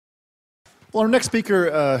Well, our next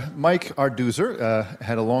speaker, Mike Arduser,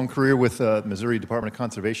 had a long career with Missouri Department of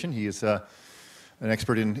Conservation. He is an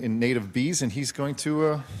expert in native bees, and he's going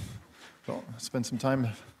to well, spend some time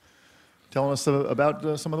telling us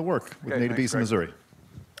about some of the work with native bees in Missouri.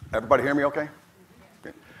 Everybody hear me okay?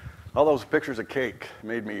 Okay. All those pictures of cake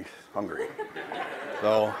made me hungry.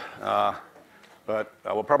 So, but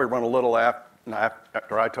we'll probably run a little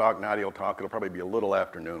after I talk, Nadia will talk. It'll probably be a little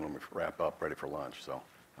afternoon when we wrap up, ready for lunch. So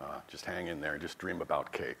just hang in there and just dream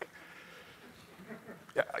about cake.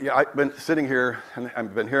 Yeah, I've been sitting here and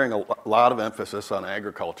I've been hearing a lot of emphasis on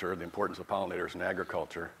agriculture, the importance of pollinators in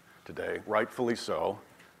agriculture today. Rightfully so.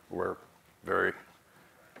 We're very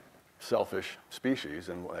selfish species,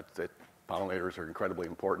 and pollinators are incredibly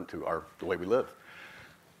important to the way we live.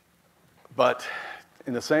 But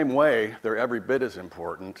in the same way, they're every bit as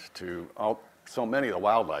important to so many of the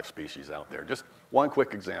wildlife species out there. Just one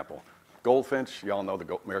quick example. Goldfinch, you all know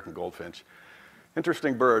the American goldfinch.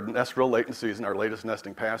 Interesting bird, nests real late in season, our latest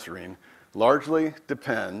nesting passerine, largely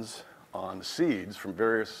depends on seeds from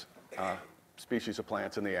various species of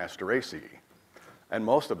plants in the Asteraceae. And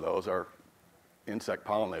most of those are insect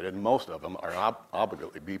pollinated, and most of them are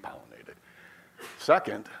obligately bee pollinated.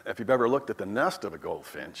 Second, if you've ever looked at the nest of a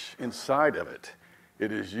goldfinch, inside of it,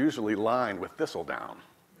 it is usually lined with thistledown.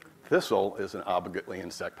 Thistle is an obligately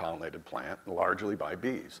insect pollinated plant, largely by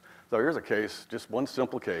bees. So here's a case, just one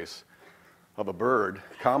simple case of a bird,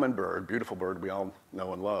 common bird, beautiful bird we all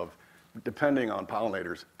know and love, depending on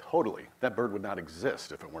pollinators totally. That bird would not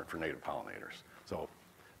exist if it weren't for native pollinators. So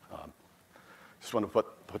just want to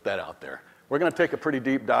put that out there. We're going to take a pretty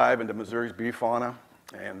deep dive into Missouri's bee fauna,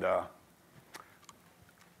 and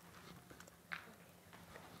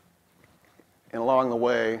along the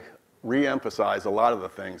way, re-emphasize a lot of the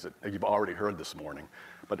things that you've already heard this morning.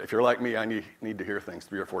 But if you're like me, I need to hear things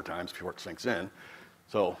 3 or 4 times before it sinks in.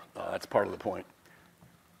 So that's part of the point.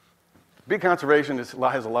 Bee conservation has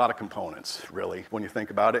a lot of components, really, when you think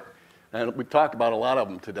about it. And we've talked about a lot of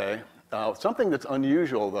them today. Something that's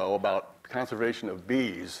unusual, though, about conservation of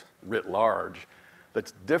bees writ large,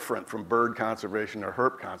 that's different from bird conservation or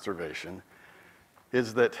herp conservation,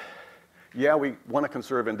 is that, yeah, we want to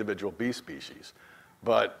conserve individual bee species,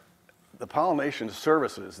 but the pollination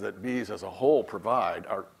services that bees as a whole provide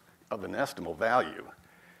are of inestimable value.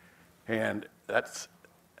 And that's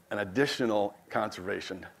an additional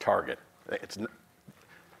conservation target. The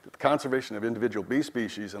conservation of individual bee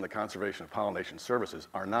species and the conservation of pollination services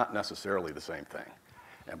are not necessarily the same thing.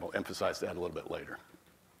 And we'll emphasize that a little bit later.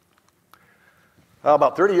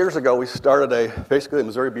 About 30 years ago, we started basically a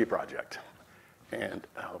Missouri Bee Project. And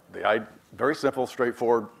very simple,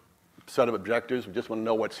 straightforward set of objectives. We just want to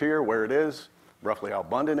know what's here, where it is, roughly how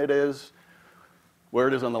abundant it is, where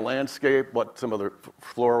it is on the landscape, what some of the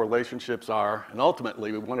floral relationships are, and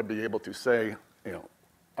ultimately we want to be able to say, you know,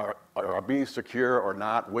 are our bees secure or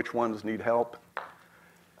not, which ones need help.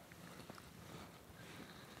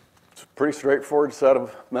 It's a pretty straightforward set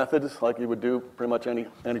of methods like you would do pretty much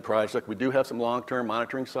any project. We do have some long-term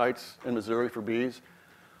monitoring sites in Missouri for bees.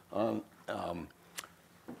 And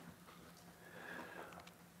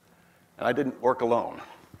I didn't work alone.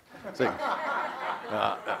 See,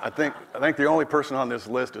 I think the only person on this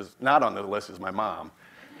list not on the list is my mom,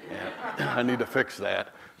 and I need to fix that.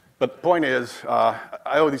 But the point is, I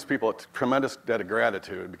owe these people a tremendous debt of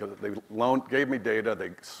gratitude because they gave me data,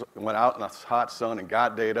 they went out in the hot sun and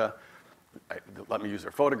got data, let me use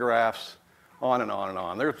their photographs, on and on and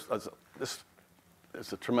on. There's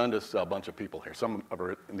a tremendous bunch of people here. Some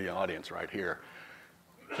are in the audience right here.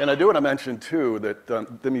 And I do want to mention, too, that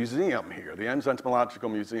the museum here, the Entomological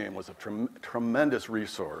Museum, was a tremendous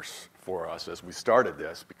resource for us as we started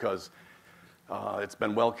this because it's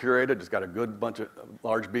been well curated. It's got a good bunch of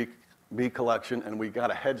large bee collection, and we got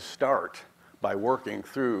a head start by working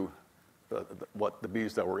through the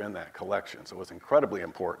bees that were in that collection. So it was incredibly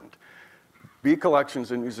important. Bee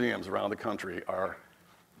collections in museums around the country are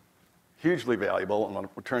hugely valuable, and I'll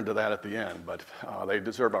return to that at the end, but they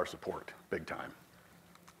deserve our support big time.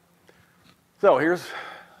 So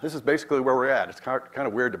this is basically where we're at. It's kind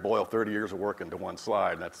of weird to boil 30 years of work into one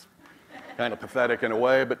slide. That's kind of pathetic in a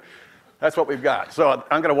way, but that's what we've got. So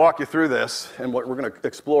I'm going to walk you through this, and we're going to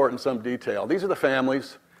explore it in some detail. These are the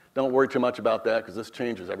families. Don't worry too much about that, because this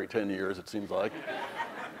changes every 10 years, it seems like.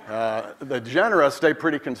 The genera stay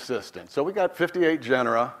pretty consistent. So we got 58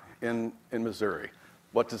 genera in Missouri.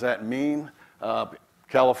 What does that mean?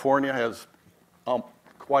 California has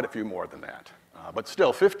quite a few more than that. But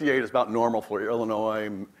still, 58 is about normal for Illinois,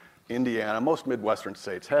 Indiana. Most Midwestern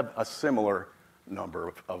states have a similar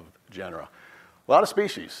number of genera. A lot of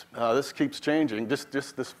species. This keeps changing. Just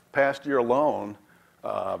this past year alone,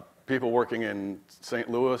 people working in St.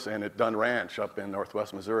 Louis and at Dunn Ranch up in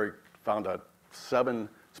northwest Missouri found 7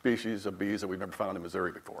 species of bees that we've never found in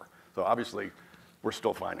Missouri before. So obviously, we're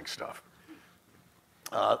still finding stuff.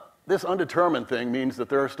 This undetermined thing means that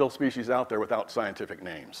there are still species out there without scientific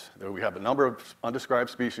names. We have a number of undescribed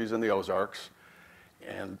species in the Ozarks,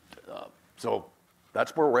 and so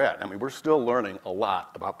that's where we're at. I mean, we're still learning a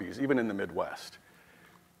lot about bees, even in the Midwest.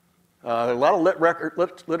 There are a lot of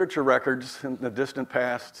literature records in the distant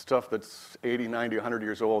past, stuff that's 80, 90, 100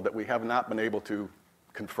 years old that we have not been able to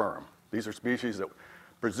confirm. These are species that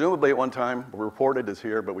presumably at one time were reported as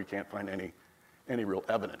here, but we can't find any real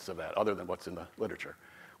evidence of that other than what's in the literature.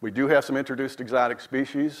 We do have some introduced exotic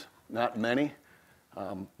species, not many,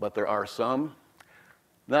 but there are some.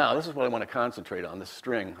 Now, this is what I want to concentrate on, this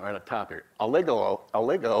string right at the top here.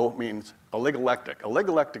 Oligo means oligolectic.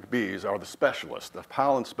 Oligolectic bees are the specialists, the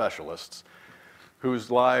pollen specialists, whose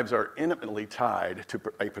lives are intimately tied to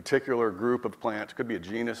a particular group of plants. It could be a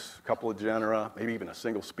genus, a couple of genera, maybe even a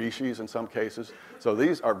single species in some cases. So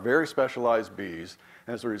these are very specialized bees,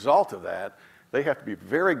 and as a result of that, they have to be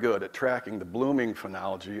very good at tracking the blooming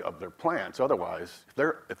phenology of their plants. Otherwise,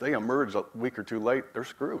 if they emerge a week or two late, they're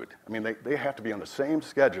screwed. I mean, they have to be on the same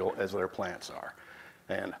schedule as their plants are.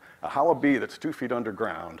 And how a bee that's 2 feet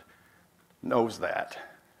underground knows that?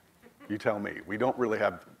 You tell me. We don't really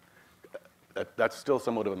have, that's still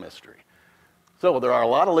somewhat of a mystery. So there are a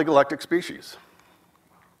lot of oligolectic species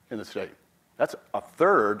in the state. That's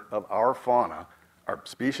 1/3 of our fauna are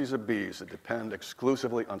species of bees that depend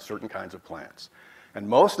exclusively on certain kinds of plants. And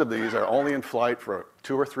most of these are only in flight for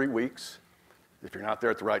 2 or 3 weeks. If you're not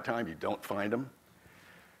there at the right time, you don't find them.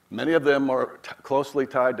 Many of them are closely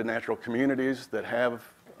tied to natural communities that have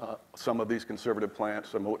some of these conservative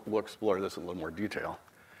plants, and we'll explore this in a little more detail.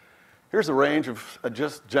 Here's a range of,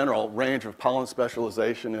 just general range of pollen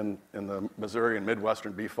specialization in the Missouri and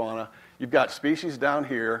Midwestern bee fauna. You've got species down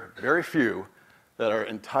here, very few, that are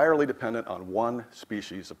entirely dependent on one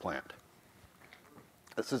species of plant.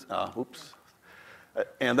 This is,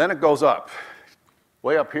 and then it goes up.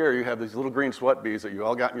 Way up here, you have these little green sweat bees that you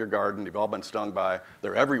all got in your garden, you've all been stung by.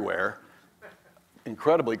 They're everywhere,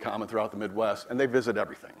 incredibly common throughout the Midwest, and they visit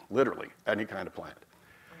everything, literally, any kind of plant.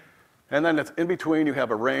 And then in between, you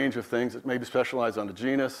have a range of things that maybe specialize on the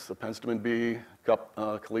genus. The penstemon bee,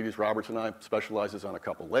 Calides robertsoni, specializes on a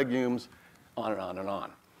couple legumes, on and on and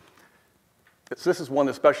on. This is one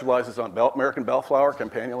that specializes on American bellflower,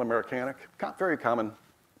 Campanula americana, very common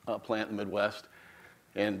plant in the Midwest.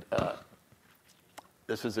 And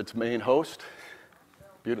this is its main host.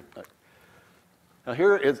 Beautiful. Now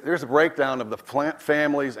here's a breakdown of the plant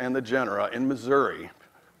families and the genera in Missouri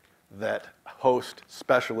that host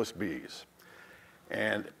specialist bees.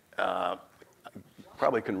 And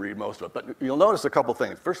probably can read most of it, but you'll notice a couple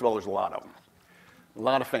things. First of all, there's a lot of them, a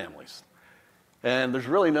lot of families. And there's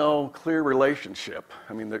really no clear relationship.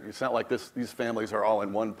 I mean, it's not like these families are all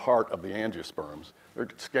in one part of the angiosperms. They're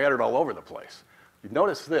scattered all over the place. You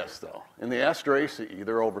notice this, though. In the Asteraceae,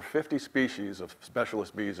 there are over 50 species of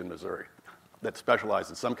specialist bees in Missouri that specialize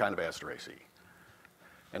in some kind of Asteraceae.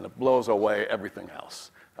 And it blows away everything else.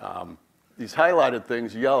 These highlighted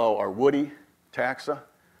things, yellow, are woody taxa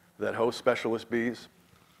that host specialist bees.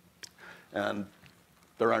 And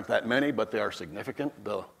there aren't that many, but they are significant.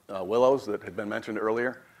 The willows that had been mentioned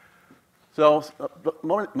earlier. So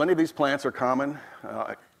many of these plants are common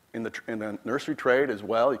in the nursery trade as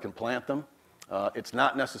well. You can plant them. It's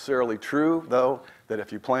not necessarily true, though, that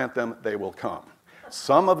if you plant them, they will come.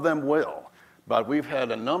 Some of them will, but we've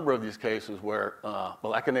had a number of these cases where,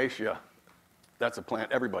 well, Echinacea, that's a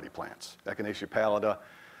plant everybody plants. Echinacea pallida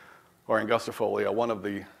or angustifolia, one of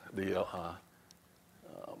the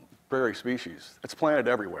prairie species. It's planted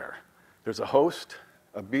everywhere. There's a host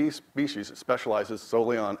of bee species that specializes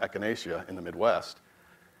solely on Echinacea in the Midwest,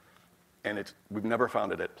 and we've never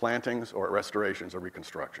found it at plantings or at restorations or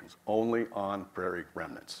reconstructions, only on prairie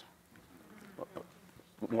remnants.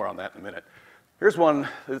 More on that in a minute. Here's one.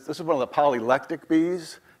 This is one of the polylectic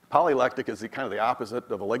bees. Polylectic is kind of the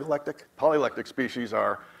opposite of oligolectic. Polylectic species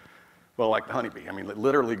are, well, like the honeybee. I mean, they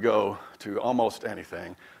literally go to almost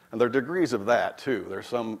anything, and there are degrees of that, too. There's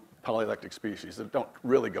some polylectic species that don't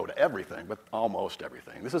really go to everything, but almost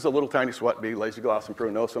everything. This is a little tiny sweat bee, Laceglossum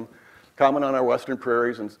pruinosum, common on our western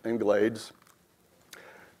prairies and glades.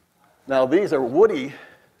 Now, these are woody,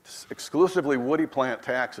 exclusively woody plant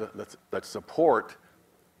taxa that support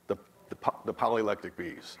the polylectic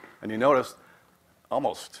bees. And you notice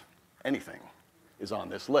almost anything is on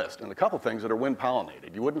this list, and a couple things that are wind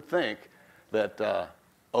pollinated. You wouldn't think that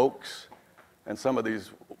oaks and some of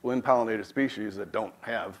these wind pollinated species that don't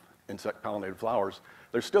have insect pollinated flowers,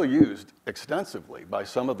 they're still used extensively by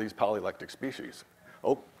some of these polylectic species.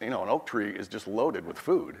 Oak, an oak tree is just loaded with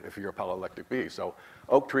food if you're a polylectic bee. So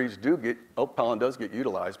oak pollen does get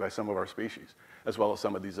utilized by some of our species, as well as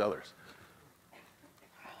some of these others.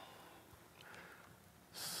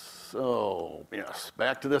 So, yes,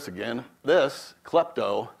 back to this again. This,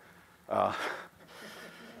 klepto,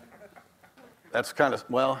 that's kind of,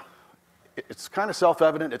 well, it's kind of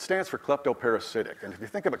self-evident. It stands for kleptoparasitic. And if you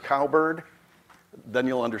think of a cowbird, then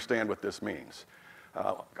you'll understand what this means.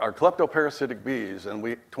 Our kleptoparasitic bees, and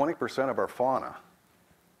 20% of our fauna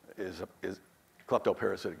is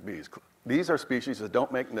kleptoparasitic bees. These are species that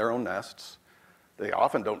don't make their own nests. They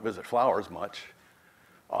often don't visit flowers much,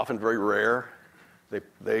 often very rare.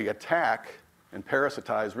 They attack and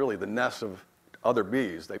parasitize really the nests of other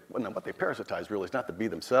bees. What they parasitize really is not the bee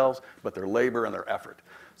themselves, but their labor and their effort.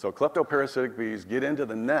 So kleptoparasitic bees get into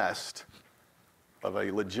the nest of a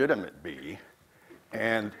legitimate bee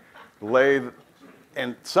and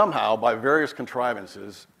and somehow, by various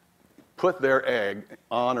contrivances, put their egg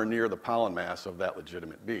on or near the pollen mass of that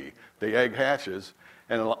legitimate bee. The egg hatches,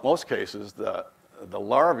 and in most cases, the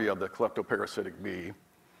larvae of the kleptoparasitic bee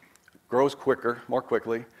grows more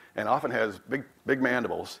quickly, and often has big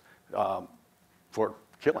mandibles for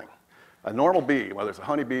killing. A normal bee, whether it's a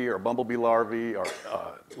honeybee or a bumblebee larvae or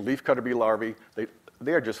leafcutter bee larvae,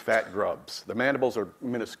 they are just fat grubs. The mandibles are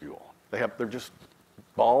minuscule. They're just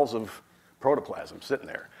balls of protoplasm sitting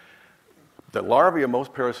there. The larvae of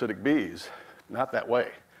most parasitic bees, not that way.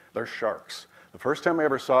 They're sharks. The first time I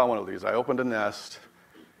ever saw one of these, I opened a nest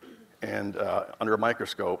and under a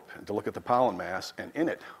microscope to look at the pollen mass, and in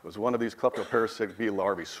it was one of these kleptoparasitic bee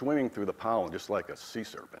larvae swimming through the pollen just like a sea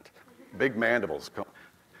serpent. Big mandibles.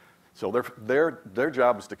 So their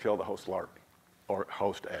job is to kill the host larvae or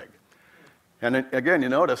host egg. And then, again, you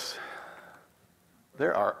notice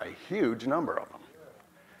there are a huge number of them.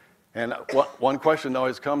 And one question that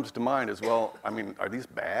always comes to mind is, well, I mean, are these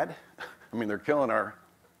bad? I mean, they're killing our...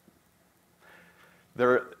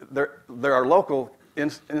 There are local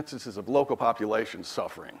instances of local populations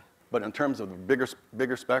suffering, but in terms of the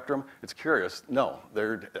bigger spectrum, it's curious. No,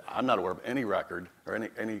 I'm not aware of any record or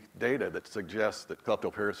any data that suggests that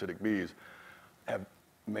kleptoparasitic bees have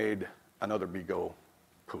made another bee go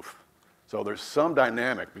poof. So there's some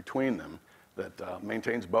dynamic between them that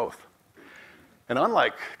maintains both. And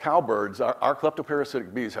unlike cowbirds, our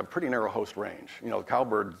kleptoparasitic bees have pretty narrow host range. The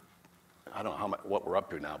cowbird, I don't know what we're up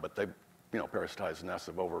to now, but they parasitize nests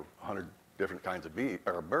of over 100 different kinds of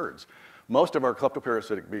birds. Most of our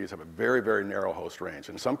kleptoparasitic bees have a very, very narrow host range.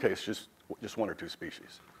 In some cases, just one or two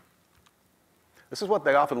species. This is what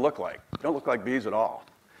they often look like. They don't look like bees at all.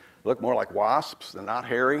 They look more like wasps. They're not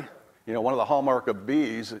hairy. One of the hallmark of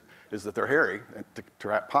bees is that they're hairy to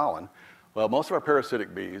trap pollen. Well, most of our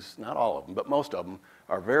parasitic bees, not all of them, but most of them,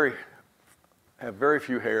 have very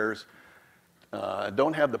few hairs,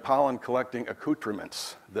 don't have the pollen collecting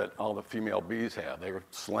accoutrements that all the female bees have. They're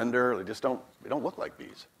slender. They don't look like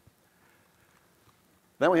bees.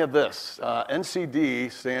 Then we have this. NCD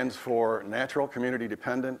stands for natural community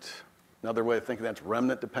dependent. Another way of thinking that's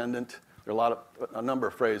remnant dependent. There are a number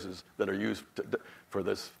of phrases that are used for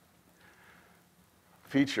this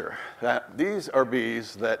feature. These are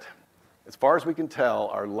bees that, as far as we can tell,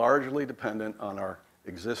 are largely dependent on our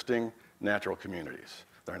existing natural communities.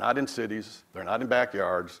 They're not in cities, they're not in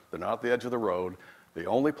backyards, they're not at the edge of the road. The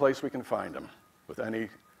only place we can find them with any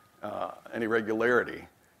regularity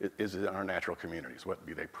is in our natural communities, what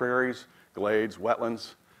be they prairies, glades,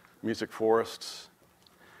 wetlands, music forests,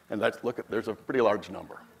 and there's a pretty large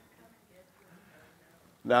number.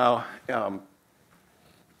 Now,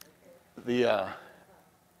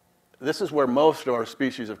 this is where most of our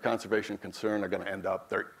species of conservation concern are going to end up.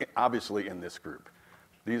 They're obviously in this group.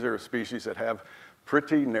 These are species that have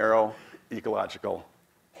pretty narrow ecological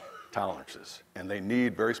tolerances, and they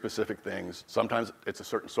need very specific things. Sometimes it's a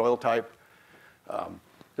certain soil type.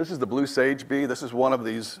 This is the blue sage bee. This is one of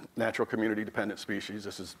these natural community dependent species.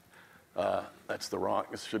 This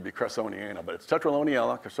should be Cressoniana, but it's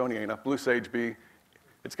Tetraloniella, Cressoniana, blue sage bee.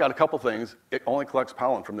 It's got a couple things. It only collects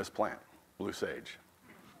pollen from this plant, blue sage.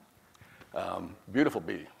 Beautiful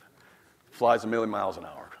bee. Flies 1,000,000 miles an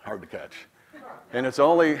hour, hard to catch. And it's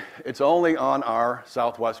only on our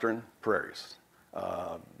southwestern prairies.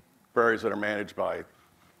 Prairies that are managed by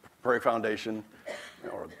Prairie Foundation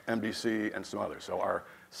or MDC and some others. So our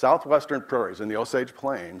southwestern prairies in the Osage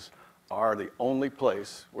Plains are the only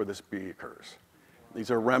place where this bee occurs. These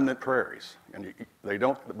are remnant prairies, and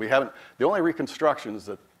the only reconstructions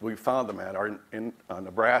that we found them at are in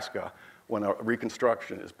Nebraska, when a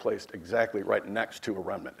reconstruction is placed exactly right next to a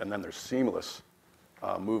remnant, and then there's seamless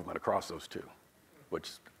movement across those two, which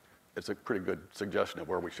is a pretty good suggestion of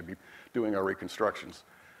where we should be doing our reconstructions.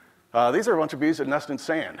 These are a bunch of bees that nest in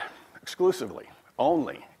sand, exclusively,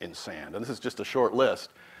 only in sand. And this is just a short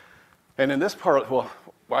list. And in this part, well,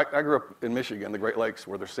 I grew up in Michigan, the Great Lakes,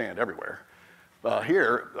 where there's sand everywhere.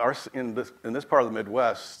 Here, in this part of the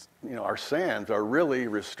Midwest, our sands are really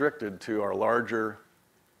restricted to our larger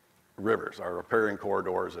rivers, our riparian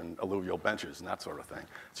corridors and alluvial benches and that sort of thing.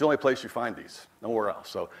 It's the only place you find these, nowhere else.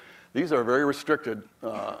 So these are very restricted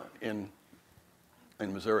in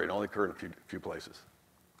Missouri. It only occur in a few places.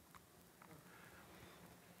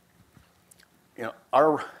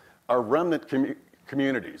 Our remnant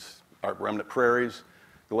communities, our remnant prairies,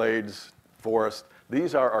 glades, forests,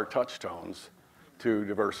 these are our touchstones to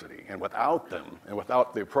diversity. And without them, and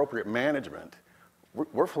without the appropriate management,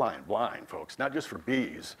 we're flying blind, folks, not just for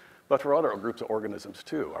bees, but for other groups of organisms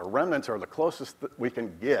too. Our remnants are the closest that we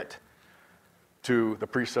can get to the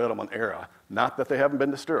pre-settlement era. Not that they haven't been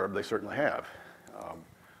disturbed, they certainly have.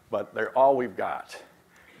 But they're all we've got.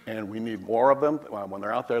 And we need more of them. When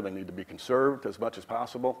they're out there, they need to be conserved as much as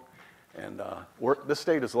possible. And this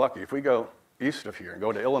state is lucky. If we go east of here and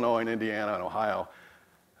go to Illinois and Indiana and Ohio,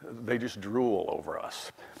 they just drool over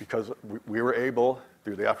us because we were able,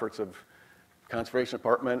 through the efforts of Conservation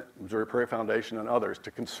Department, Missouri Prairie Foundation, and others, to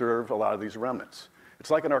conserve a lot of these remnants. It's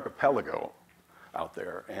like an archipelago out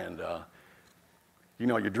there. And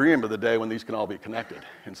you dream of the day when these can all be connected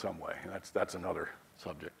in some way. And that's another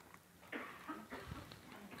subject.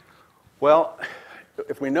 Well,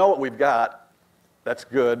 if we know what we've got, that's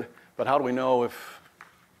good, but how do we know if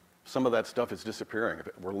some of that stuff is disappearing,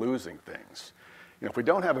 if we're losing things? If we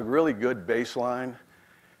don't have a really good baseline,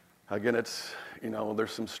 again,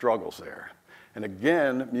 there's some struggles there. And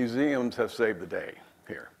again, museums have saved the day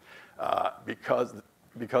here because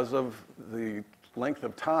of the length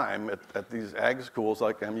of time at these ag schools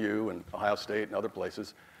like MU and Ohio State and other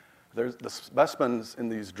places. The specimens in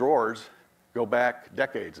these drawers go back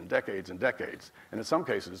decades and decades and decades, and in some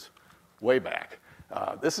cases, way back.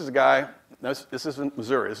 This is a guy, this isn't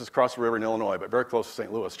Missouri, this is across the river in Illinois, but very close to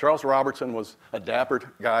St. Louis. Charles Robertson was a dapper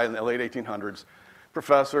guy in the late 1800s,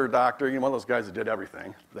 professor, doctor, one of those guys that did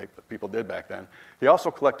everything people did back then. He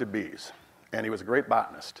also collected bees, and he was a great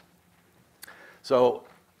botanist. So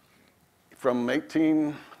from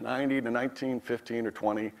 1890 to 1915 or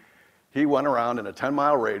 20, he went around in a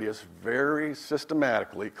 10-mile radius very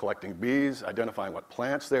systematically collecting bees, identifying what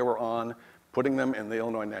plants they were on, putting them in the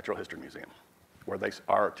Illinois Natural History Museum, where they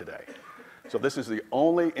are today. So this is the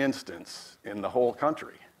only instance in the whole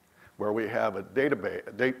country where we have a database,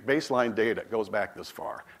 baseline data that goes back this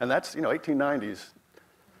far. And that's, 1890s,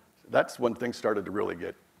 that's when things started to really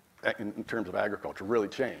get, in terms of agriculture, really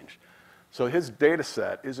change. So his data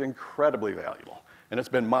set is incredibly valuable, and it's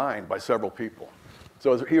been mined by several people.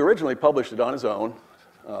 So he originally published it on his own.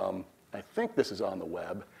 I think this is on the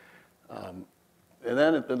web. And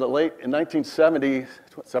then in 1970,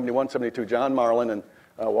 71, 72, John Marlin and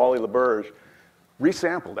Wally LaBerge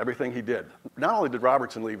resampled everything he did. Not only did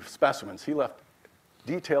Robertson leave specimens, he left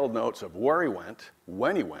detailed notes of where he went,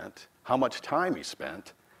 when he went, how much time he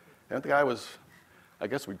spent. And the guy was, I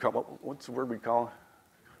guess we'd call, what's the word we'd call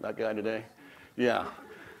that guy today? Yeah.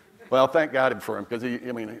 Well, thank God for him, because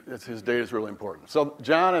his data is really important. So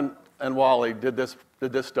John and Wally did this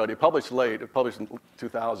study, published late, it published in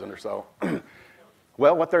 2000 or so.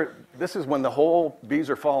 Well, this is when the whole bees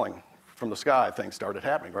are falling from the sky thing started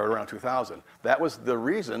happening, right around 2000. That was the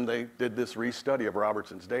reason they did this restudy of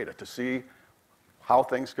Robertson's data, to see how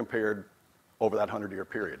things compared over that 100-year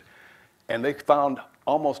period. And they found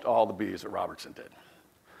almost all the bees that Robertson did.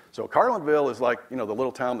 So Carlinville is like, the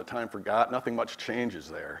little town that time forgot. Nothing much changes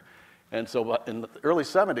there. And so in the early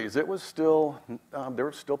 70s, it was still, there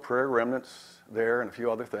were still prairie remnants there and a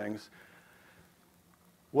few other things.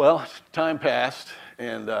 Well, time passed,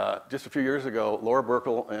 and just a few years ago, Laura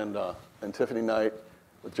Burkle and Tiffany Knight,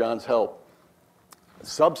 with John's help,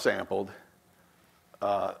 subsampled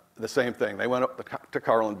the same thing. They went up to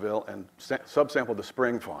Carlinville and subsampled the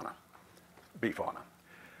spring fauna, bee fauna.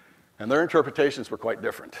 And their interpretations were quite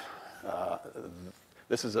different.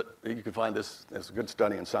 You can find this as a good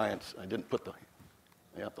study in Science. I didn't put the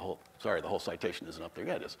whole citation isn't up there.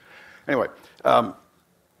 Yeah, it is. Anyway,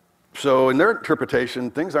 so in their interpretation,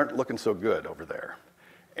 things aren't looking so good over there.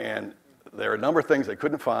 And there are a number of things they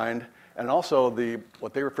couldn't find, and also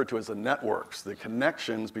what they refer to as the networks, the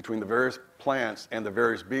connections between the various plants and the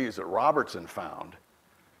various bees that Robertson found.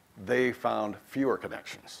 They found fewer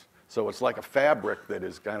connections. So it's like a fabric that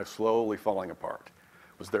is kind of slowly falling apart,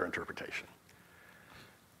 was their interpretation.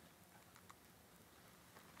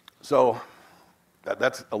 So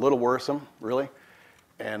that's a little worrisome, really.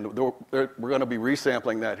 And we're going to be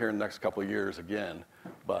resampling that here in the next couple of years again.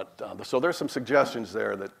 But so there's some suggestions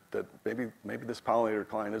there that maybe this pollinator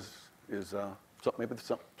decline is maybe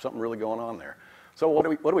there's something really going on there. So what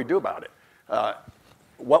do we do about it?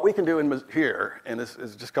 What we can do here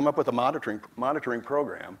is just come up with a monitoring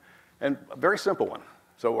program, and a very simple one.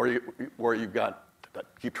 So where you've got to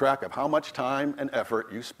keep track of how much time and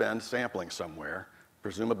effort you spend sampling somewhere,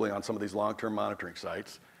 presumably on some of these long-term monitoring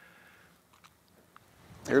sites.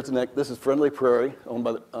 Here's the next. This is Friendly Prairie, owned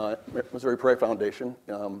by the Missouri Prairie Foundation,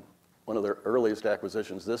 one of their earliest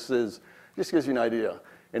acquisitions. This just gives you an idea.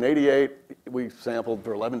 In '88, we sampled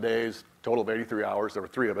for 11 days, total of 83 hours. There were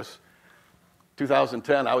 3 of us.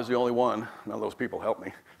 2010, I was the only one. None of those people helped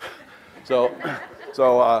me. So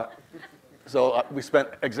we spent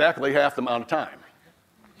exactly half the amount of time.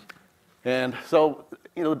 And so,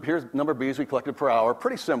 here's the number of bees we collected per hour,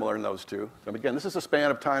 pretty similar in those two. And again, this is a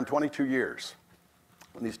span of time, 22 years.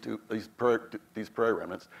 These prairie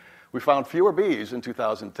remnants. We found fewer bees in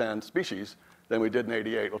 2010 species than we did in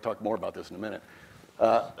 '88. We'll talk more about this in a minute.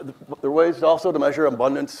 There are ways also to measure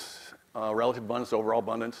abundance, relative abundance, overall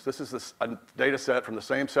abundance. This is a data set from the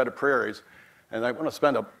same set of prairies, and I want to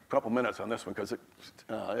spend a couple minutes on this one because it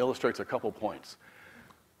illustrates a couple points.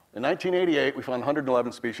 In 1988, we found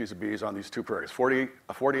 111 species of bees on these 2 prairies, a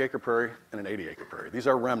 40-acre prairie and an 80-acre prairie. These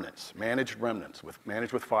are remnants, managed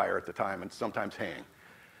with fire at the time and sometimes haying.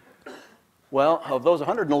 Well, of those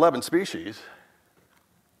 111 species,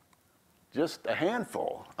 just a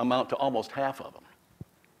handful amount to almost half of them.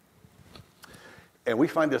 And we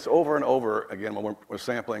find this over and over again when we're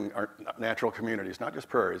sampling our natural communities, not just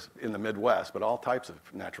prairies in the Midwest, but all types of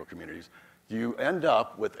natural communities. You end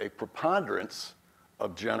up with a preponderance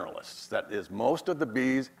of generalists. That is, most of the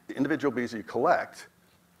bees, the individual bees you collect,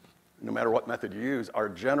 no matter what method you use, are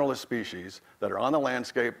generalist species that are on the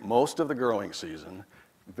landscape most of the growing season,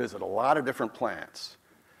 visit a lot of different plants.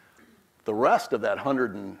 The rest of that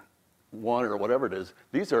 101 or whatever it is,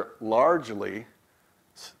 these are largely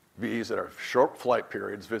bees that are short flight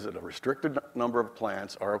periods, visit a restricted number of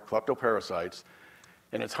plants, are kleptoparasites,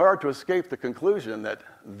 and it's hard to escape the conclusion that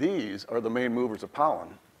these are the main movers of pollen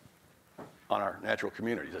on our natural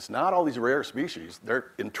communities. It's not all these rare species.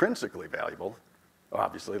 They're intrinsically valuable,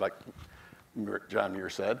 obviously, like John Muir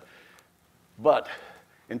said, but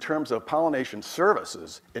in terms of pollination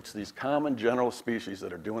services, it's these common general species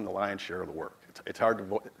that are doing the lion's share of the work. It's hard to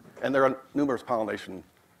avoid, and there are numerous pollination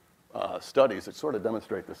studies that sort of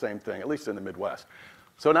demonstrate the same thing, at least in the Midwest.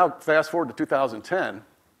 So now, fast forward to 2010,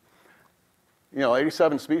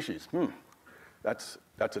 87 species. That's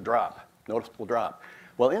a drop, noticeable drop.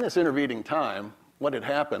 Well, in this intervening time, what had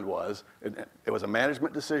happened was it was a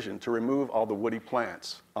management decision to remove all the woody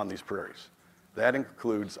plants on these prairies. That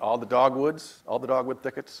includes all the dogwoods, all the dogwood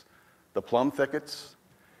thickets, the plum thickets,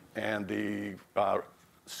 and the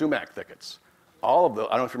sumac thickets. All of those,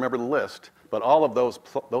 I don't know if you remember the list, but all of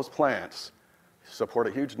those plants support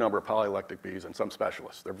a huge number of polylectic bees and some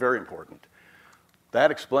specialists. They're very important.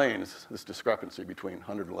 That explains this discrepancy between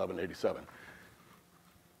 111 and 87,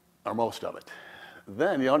 or most of it.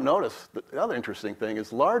 Then you'll notice the other interesting thing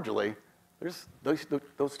is largely, there's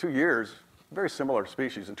those 2 years, very similar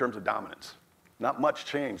species in terms of dominance. Not much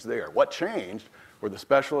change there. What changed were the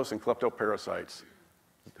specialists and kleptoparasites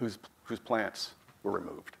whose plants were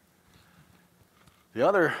removed. The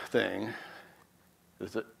other thing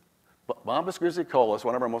is that Bombus grislicollis,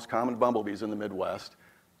 one of our most common bumblebees in the Midwest,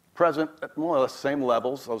 present at more or less the same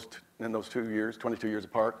levels in those 2 years, 22 years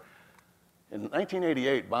apart. In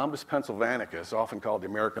 1988, Bombus pennsylvanicus, often called the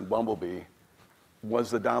American bumblebee, was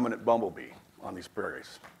the dominant bumblebee on these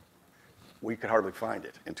prairies. We could hardly find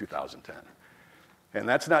it in 2010. And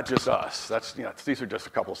that's not just us. These are just a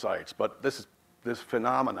couple sites. But this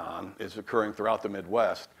phenomenon is occurring throughout the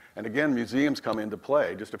Midwest. And again, museums come into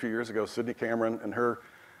play. Just a few years ago, Sydney Cameron and her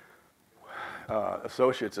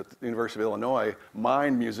associates at the University of Illinois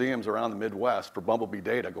mined museums around the Midwest for bumblebee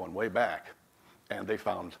data going way back. And they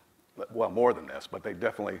found, well, more than this, but they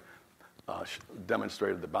definitely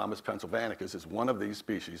demonstrated that Bombus pennsylvanicus is one of these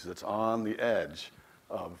species that's on the edge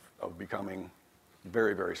of becoming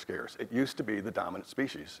very, very scarce. It used to be the dominant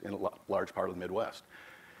species in a large part of the Midwest.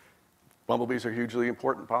 Bumblebees are hugely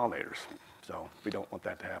important pollinators, so we don't want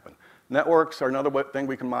that to happen. Networks are another thing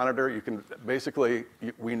we can monitor. You can basically,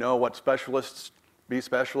 we know what bee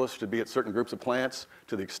specialists should be at certain groups of plants.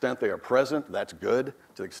 To the extent they are present, that's good.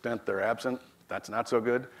 To the extent they're absent, that's not so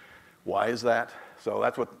good. Why is that? So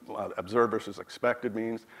that's what observed versus expected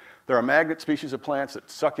means. There are magnet species of plants that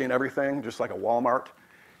suck in everything, just like a Walmart.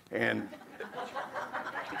 And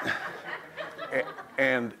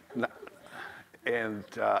And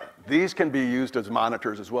these can be used as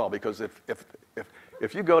monitors as well, because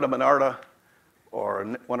if you go to Monarda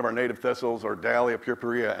or one of our native thistles or Dahlia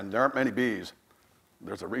purpurea and there aren't many bees,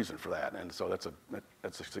 there's a reason for that. And so that's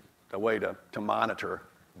a way to monitor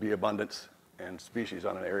bee abundance and species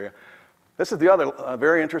on an area. This is the other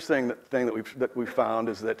very interesting thing that we've found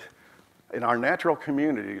is that in our natural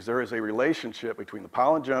communities, there is a relationship between the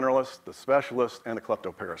pollen generalists, the specialists, and the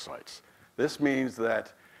kleptoparasites. This means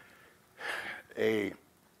that a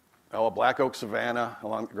black oak savanna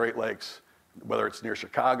along the Great Lakes, whether it's near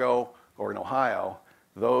Chicago or in Ohio,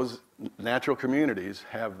 those natural communities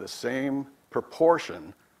have the same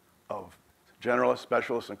proportion of generalists,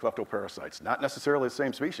 specialists, and kleptoparasites. Not necessarily the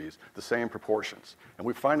same species, the same proportions. And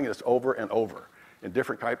we're finding this over and over in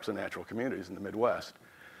different types of natural communities in the Midwest.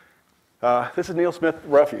 This is Neil Smith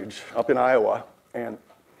Refuge up in Iowa, and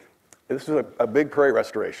this is a big prairie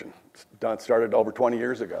restoration. Started over 20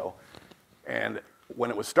 years ago, and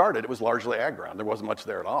when it was started, it was largely ag ground. There wasn't much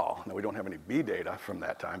there at all. Now, we don't have any bee data from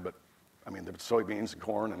that time, but I mean, there was soybeans and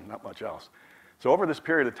corn and not much else. So over this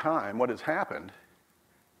period of time, what has happened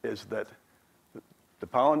is that the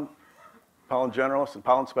pollen generalists and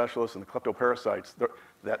pollen specialists and the kleptoparasites,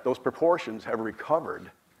 that those proportions have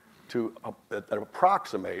recovered to that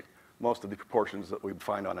approximate most of the proportions that we'd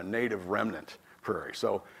find on a native remnant prairie.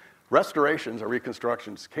 So restorations or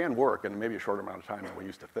reconstructions can work in maybe a shorter amount of time than we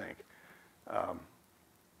used to think. I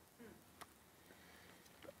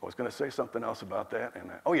was going to say something else about that.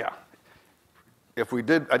 Oh yeah, I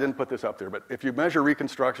didn't put this up there, but if you measure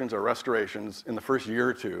reconstructions or restorations in the first year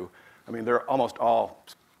or two, I mean, they're almost all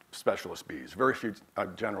specialist bees, very few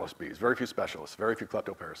generalist bees, very few specialists, very few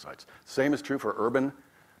kleptoparasites. Same is true for urban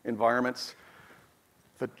environments,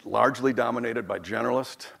 largely dominated by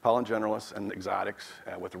generalists, pollen generalists, and exotics,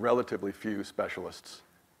 with relatively few specialists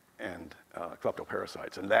and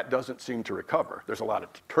kleptoparasites. And that doesn't seem to recover. There's a lot of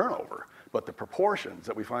turnover, but the proportions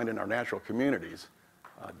that we find in our natural communities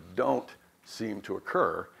don't seem to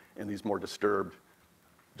occur in these more disturbed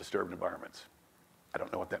environments. I don't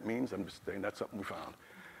know what that means. I'm just saying that's something we found.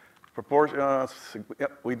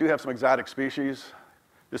 We do have some exotic species.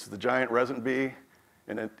 This is the giant resident bee.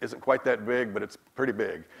 And it isn't quite that big, but it's pretty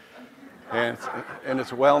big. And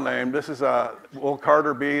it's well named. This is a wool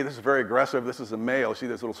carder bee. This is very aggressive. This is a male. See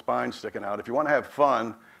those little spines sticking out. If you want to have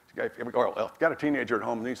fun, if you've got a teenager at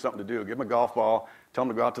home who needs something to do, give him a golf ball, tell him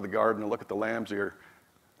to go out to the garden and look at the lambs or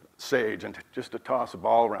sage and just to toss a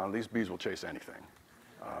ball around. These bees will chase anything.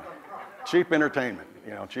 Cheap entertainment,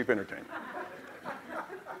 cheap entertainment.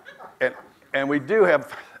 And we do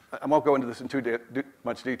have, I won't go into this in too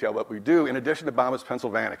much detail, but we do, in addition to Bombus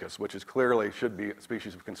pennsylvanicus, which is clearly should be a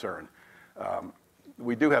species of concern,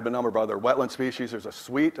 we do have a number of other wetland species. There's a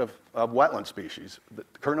suite of wetland species that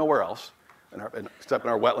occur nowhere else, except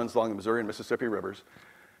in our wetlands along the Missouri and Mississippi rivers.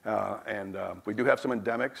 We do have some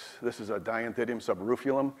endemics. This is a Dianthidium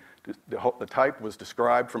subrufiolum. The type was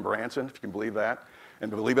described from Branson, if you can believe that. And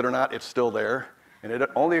believe it or not, it's still there. And it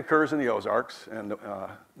only occurs in the Ozarks and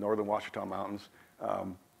northern Ouachita Mountains.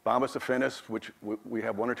 Bombus affinis, which we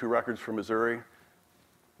have 1 or 2 records from Missouri.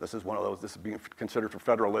 This is one of those. This is being considered for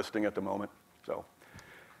federal listing at the moment. So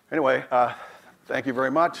anyway, thank you very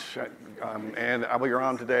much. And I'll be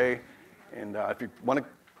around today. And if you want to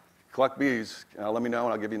collect bees, let me know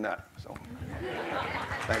and I'll give you a net. So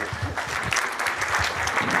thank you.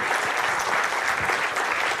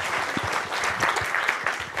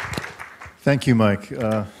 Thank you, Mike.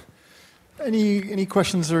 Any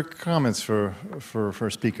questions or comments for our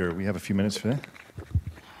speaker? We have a few minutes for that.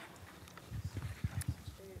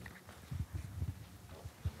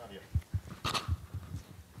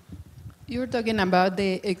 You're talking about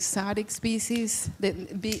the exotic species,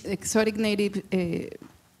 exotic native,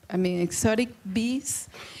 exotic bees,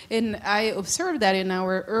 and I observed that in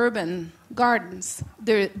our urban gardens.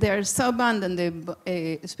 They're so abundant,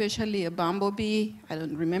 especially a bumblebee. I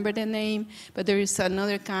don't remember the name, but there is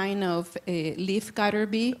another kind of leaf cutter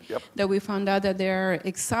bee that we found out that they're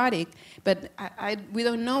exotic, but we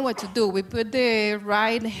don't know what to do. We put the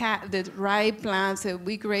right plants,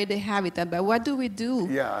 we create the habitat, but what do we do?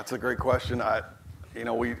 Yeah, that's a great question.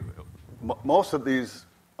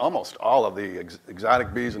 Almost all of the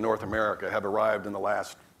exotic bees in North America have arrived in the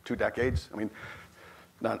last 2 decades. I mean,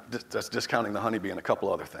 that's discounting the honeybee and a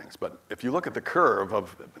couple other things. But if you look at the curve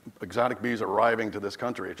of exotic bees arriving to this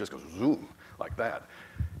country, it just goes zoom like that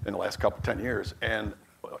in the last 10 years. And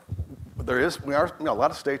a lot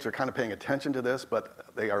of states are kind of paying attention to this, but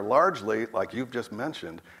they are largely, like you've just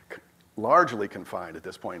mentioned, largely confined at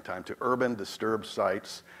this point in time to urban disturbed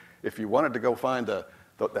sites. If you wanted to go find that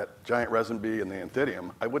giant resin bee and the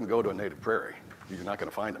Anthidium, I wouldn't go to a native prairie. You're not going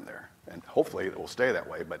to find them there. And hopefully it will stay that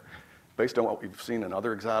way. But based on what we've seen in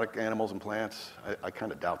other exotic animals and plants, I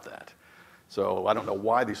kind of doubt that. So I don't know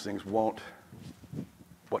why these things won't,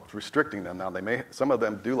 what's restricting them now. They may, some of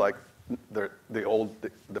them do like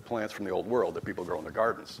the plants from the old world that people grow in their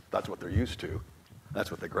gardens. That's what they're used to.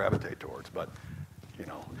 That's what they gravitate towards. But, you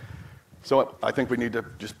know, so I think we need to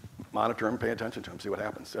just monitor them, pay attention to them, see what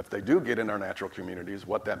happens. If they do get in our natural communities,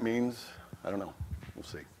 what that means, I don't know. We'll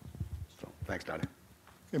see. So thanks, Donnie.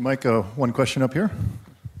 Okay, Mike, one question up here.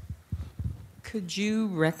 Could you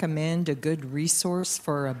recommend a good resource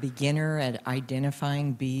for a beginner at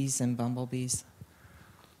identifying bees and bumblebees?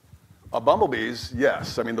 Bumblebees,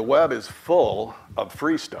 yes. I mean, the web is full of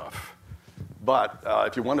free stuff. But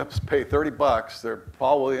if you want to pay $30,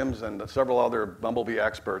 Paul Williams and several other bumblebee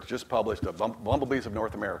experts just published a Bumblebees of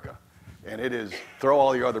North America. And it is, throw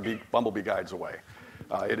all your other bumblebee guides away.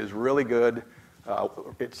 It is really good.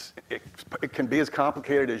 It can be as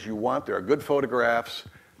complicated as you want. There are good photographs.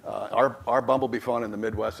 Our bumblebee fauna in the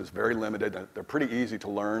Midwest is very limited. They're pretty easy to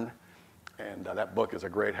learn, and that book is a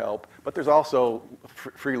great help. But there's also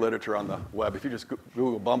free literature on the web. If you just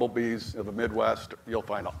Google bumblebees of the Midwest, you'll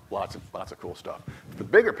find lots of cool stuff. The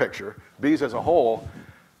bigger picture, bees as a whole,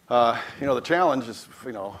 you know, the challenge is,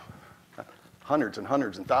 you know, hundreds and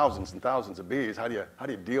hundreds and thousands of bees. How do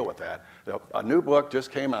you deal with that? A new book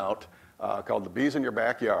just came out called The Bees in Your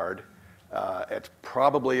Backyard. It's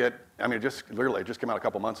probably I mean, it just came out a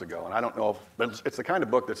couple months ago, and I don't know but it's the kind of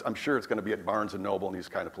book that's, I'm sure it's going to be at Barnes & Noble and these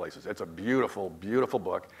kind of places. It's a beautiful, beautiful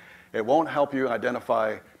book. It won't help you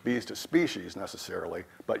identify bees to species necessarily,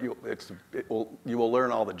 but you will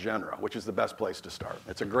learn all the genera, which is the best place to start.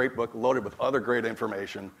 It's a great book loaded with other great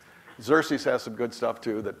information. Xerces has some good stuff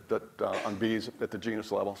too on bees at the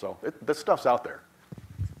genus level, so this stuff's out there.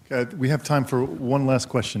 Okay, we have time for one last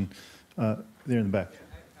question there in the back.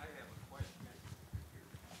 I have a question.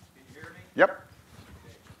 Can you hear me? Yep. Okay.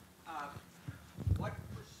 What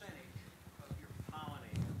percentage of your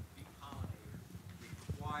bee pollinators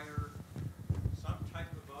require some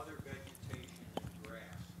type of other vegetation than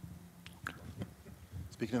grass?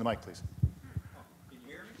 Speaking to the mic, please. Can you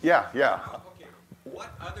hear me? Yeah. Okay.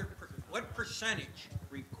 What percentage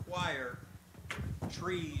require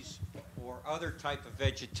trees or other type of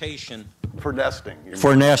vegetation For nesting.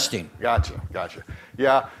 for nesting? Gotcha.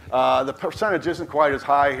 Yeah, the percentage isn't quite as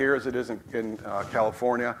high here as it is in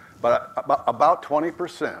California, but about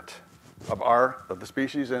 20% of the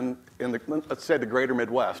species in let's say the greater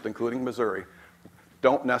Midwest, including Missouri,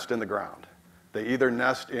 don't nest in the ground. They either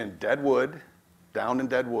nest in dead wood, down in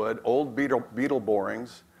dead wood, old beetle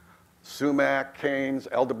borings, sumac canes,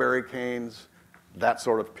 elderberry canes, that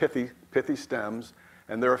sort of pithy stems.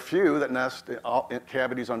 And there are a few that nest in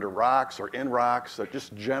cavities under rocks or in rocks,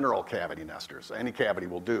 just general cavity nesters. Any cavity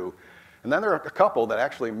will do. And then there are a couple that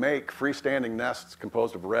actually make freestanding nests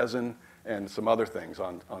composed of resin and some other things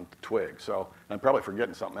on twigs. So I'm probably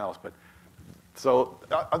forgetting something else, but so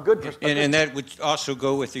a good. And that would also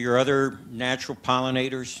go with your other natural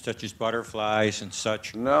pollinators, such as butterflies and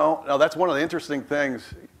such? No, that's one of the interesting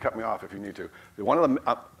things. Cut me off if you need to. One of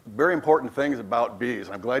the very important things about bees,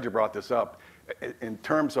 and I'm glad you brought this up, in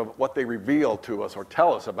terms of what they reveal to us or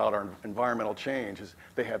tell us about our environmental change, is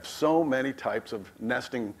they have so many types of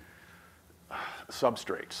nesting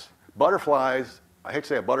substrates. Butterflies, I hate to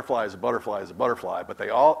say a butterfly is a butterfly, but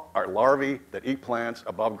they all are larvae that eat plants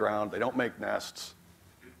above ground. They don't make nests.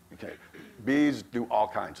 Okay. Bees do all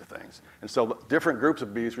kinds of things. And so different groups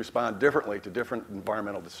of bees respond differently to different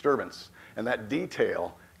environmental disturbance, and that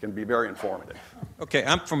detail can be very informative. Okay,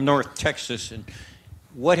 I'm from North Texas, and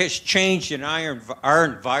what has changed in our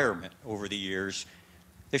environment over the years,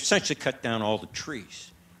 they've essentially cut down all the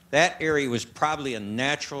trees. That area was probably a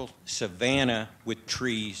natural savanna with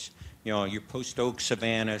trees. You know, your post oak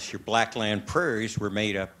savannas, your blackland prairies were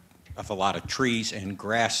made up of a lot of trees and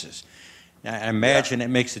grasses. Now, I imagine it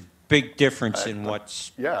makes a big difference in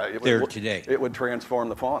what's there today. It would transform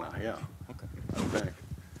the fauna, yeah. Okay. I think.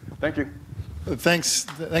 Thank you. Thanks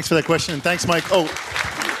for that question, and thanks, Mike. Oh.